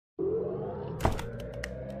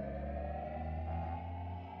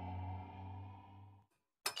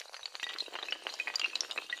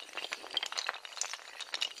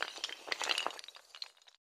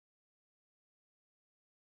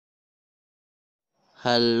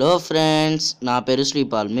Hello friends, నా పేరు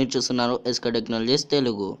శ్రీపాల్. మీరు చూస్తున్నారు ఎస్కే టెక్నాలజీస్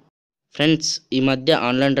తెలుగు. ఫ్రెండ్స్, ఈ మధ్య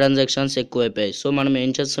ఆన్లైన్ ట్రాన్సాక్షన్స్ ఎక్కువైపోయాయి. సో మనం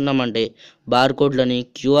ఏం చేస్తున్నామంటే బార్కోడ్లని,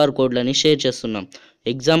 క్యూఆర్ కోడ్లని షేర్ చేస్తున్నాం.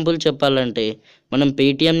 ఎగ్జాంపుల్ చెప్పాలంటే మనం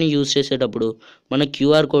పేటిఎంని యూజ్ చేసేటప్పుడు మన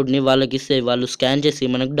క్యూఆర్ కోడ్ని వాళ్ళకి ఇస్తే వాళ్ళు స్కాన్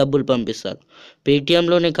చేసి మనకు డబ్బులు పంపిస్తారు.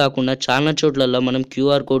 పేటిఎంలోనే కాకుండా చాలా చోట్లలో మనం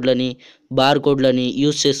క్యూఆర్ కోడ్లని, బార్కోడ్లని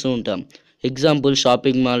యూజ్ చేస్తూ ఉంటాం. ఎగ్జాంపుల్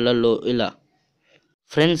షాపింగ్ మాల్లలో ఇలా.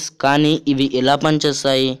 ఫ్రెండ్స్, కానీ ఇవి ఎలా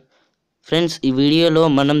పనిచేస్తాయి? ఫ్రెండ్స్, ఈ వీడియోలో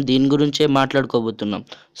మనం దీని గురించే మాట్లాడుకోబోతున్నాం.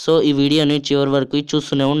 సో ఈ వీడియోని చివరి వరకు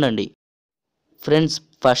చూస్తూనే ఉండండి. ఫ్రెండ్స్,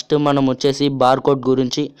 ఫస్ట్ మనం వచ్చేసి బార్కోడ్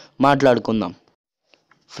గురించి మాట్లాడుకుందాం.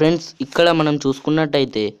 ఫ్రెండ్స్, ఇక్కడ మనం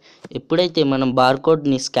చూసుకున్నట్టయితే ఎప్పుడైతే మనం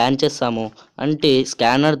బార్కోడ్ని స్కాన్ చేస్తామో అంటే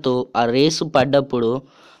స్కానర్తో ఆ రేస్ పడ్డప్పుడు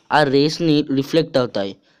ఆ రేస్ని రిఫ్లెక్ట్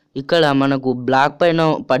అవుతాయి. ఇక్కడ మనకు బ్లాక్ పైన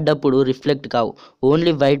పడ్డప్పుడు రిఫ్లెక్ట్ కావు,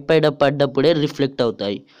 ఓన్లీ వైట్ పైన పడ్డప్పుడే రిఫ్లెక్ట్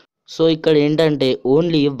అవుతాయి. సో ఇక్కడ ఏంటంటే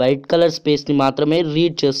ఓన్లీ వైట్ కలర్ స్పేస్ని మాత్రమే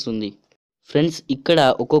రీడ్ చేస్తుంది. ఫ్రెండ్స్, ఇక్కడ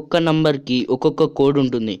ఒక్కొక్క నంబర్కి ఒక్కొక్క కోడ్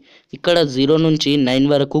ఉంటుంది. ఇక్కడ 0 నుంచి 9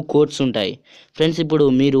 వరకు కోడ్స్ ఉంటాయి. ఫ్రెండ్స్, ఇప్పుడు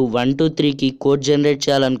మీరు 1 2 3కి కోడ్ జనరేట్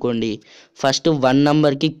చేయాలనుకోండి. ఫస్ట్ 1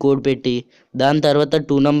 నెంబర్కి కోడ్ పెట్టి, దాని తర్వాత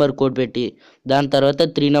 2 నెంబర్ కోడ్ పెట్టి, దాని తర్వాత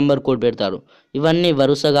 3 నెంబర్ కోడ్ పెడతారు. ఇవన్నీ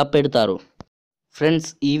వరుసగా పెడతారు. ఫ్రెండ్స్,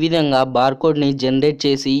 ఈ విధంగా బార్కోడ్ని జనరేట్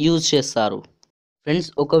చేసి యూజ్ చేస్తారు. ఫ్రెండ్స్,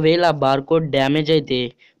 ఒకవేళ బార్కోడ్ డ్యామేజ్ అయితే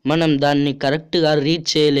మనం దాన్ని కరెక్ట్గా రీడ్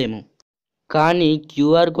చేయలేము. కానీ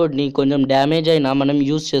క్యూఆర్ కోడ్ని కొంచెం డ్యామేజ్ అయినా మనం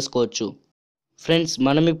యూజ్ చేసుకోవచ్చు. ఫ్రెండ్స్,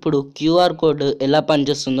 మనం ఇప్పుడు క్యూఆర్ కోడ్ ఎలా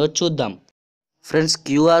పనిచేస్తుందో చూద్దాం. ఫ్రెండ్స్,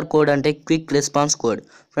 క్యూఆర్ కోడ్ అంటే క్విక్ రెస్పాన్స్ కోడ్.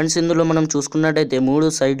 ఫ్రెండ్స్, ఇందులో మనం చూసుకున్నట్టయితే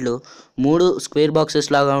 3 సైడ్లు 3 స్క్వేర్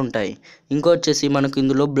బాక్సెస్ లాగా ఉంటాయి. ఇంకొచ్చేసి మనకు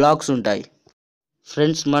ఇందులో బ్లాక్స్ ఉంటాయి.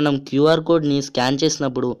 ఫ్రెండ్స్, మనం క్యూఆర్ కోడ్ని స్కాన్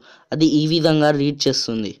చేసినప్పుడు అది ఈ విధంగా రీడ్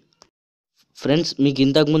చేస్తుంది. ఫ్రెండ్స్, మీకు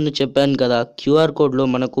ఇంతకుముందు చెప్పాను కదా, క్యూఆర్ కోడ్లో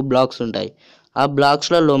మనకు బ్లాక్స్ ఉంటాయి. ఆ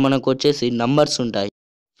బ్లాక్స్లలో మనకు వచ్చేసి నంబర్స్ ఉంటాయి.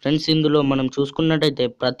 ఫ్రెండ్స్, ఇందులో మనం చూసుకున్నట్టయితే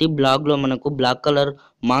ప్రతి బ్లాక్లో మనకు బ్లాక్ కలర్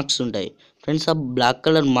మార్క్స్ ఉంటాయి. ఫ్రెండ్స్, ఆ బ్లాక్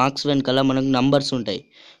కలర్ మార్క్స్ వెనకాల మనకు నంబర్స్ ఉంటాయి.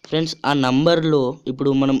 ఫ్రెండ్స్, ఆ నంబర్లో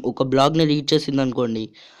ఇప్పుడు మనం ఒక బ్లాక్ని రీడ్ చేసింది అనుకోండి,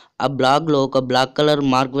 ఆ బ్లాక్లో ఒక బ్లాక్ కలర్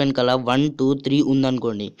మార్క్ వెనకాల 1 2 3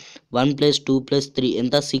 ఉందనుకోండి. 1 + 2 + 3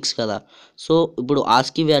 ఎంత 6 కదా. సో ఇప్పుడు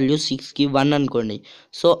ఆస్కీ వాల్యూ 6కి 1 అనుకోండి.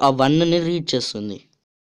 సో ఆ 1ని రీడ్ చేస్తుంది.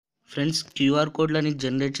 ఫ్రెండ్స్, క్యూఆర్ కోడ్లని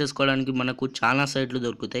జనరేట్ చేసుకోవడానికి మనకు చాలా సైట్లు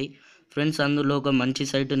దొరుకుతాయి. ఫ్రెండ్స్, అందులో ఒక మంచి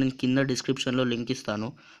సైట్ నేను కింద డిస్క్రిప్షన్లో లింక్ ఇస్తాను.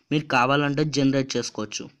 మీరు కావాలంటే జనరేట్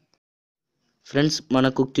చేసుకోవచ్చు. ఫ్రెండ్స్,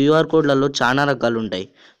 మనకు క్యూఆర్ కోడ్లలో చాలా రకాలు ఉంటాయి.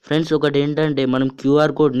 ఫ్రెండ్స్, ఒకటి ఏంటంటే మనం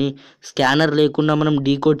క్యూఆర్ కోడ్ని స్కానర్ లేకుండా మనం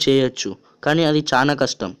డీకోడ్ చేయొచ్చు, కానీ అది చాలా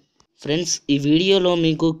కష్టం. ఫ్రెండ్స్, ఈ వీడియోలో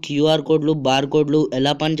మీకు క్యూఆర్ కోడ్లు, బార్ కోడ్లు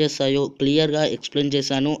ఎలా పనిచేస్తాయో క్లియర్గా ఎక్స్ప్లెయిన్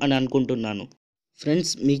చేశాను అని అనుకుంటున్నాను.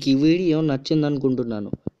 ఫ్రెండ్స్, మీకు ఈ వీడియో నచ్చింది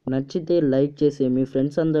అనుకుంటున్నాను. నచ్చితే లైక్ చేసి మీ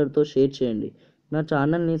ఫ్రెండ్స్ అందరితో షేర్ చేయండి. నా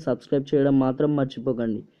ఛానల్ని సబ్స్క్రైబ్ చేయడం మాత్రం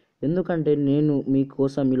మర్చిపోకండి, ఎందుకంటే నేను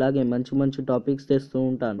మీకోసం ఇలాగే మంచి మంచి టాపిక్స్ తెస్తూ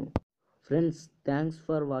ఉంటాను. Friends, thanks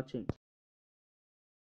for watching.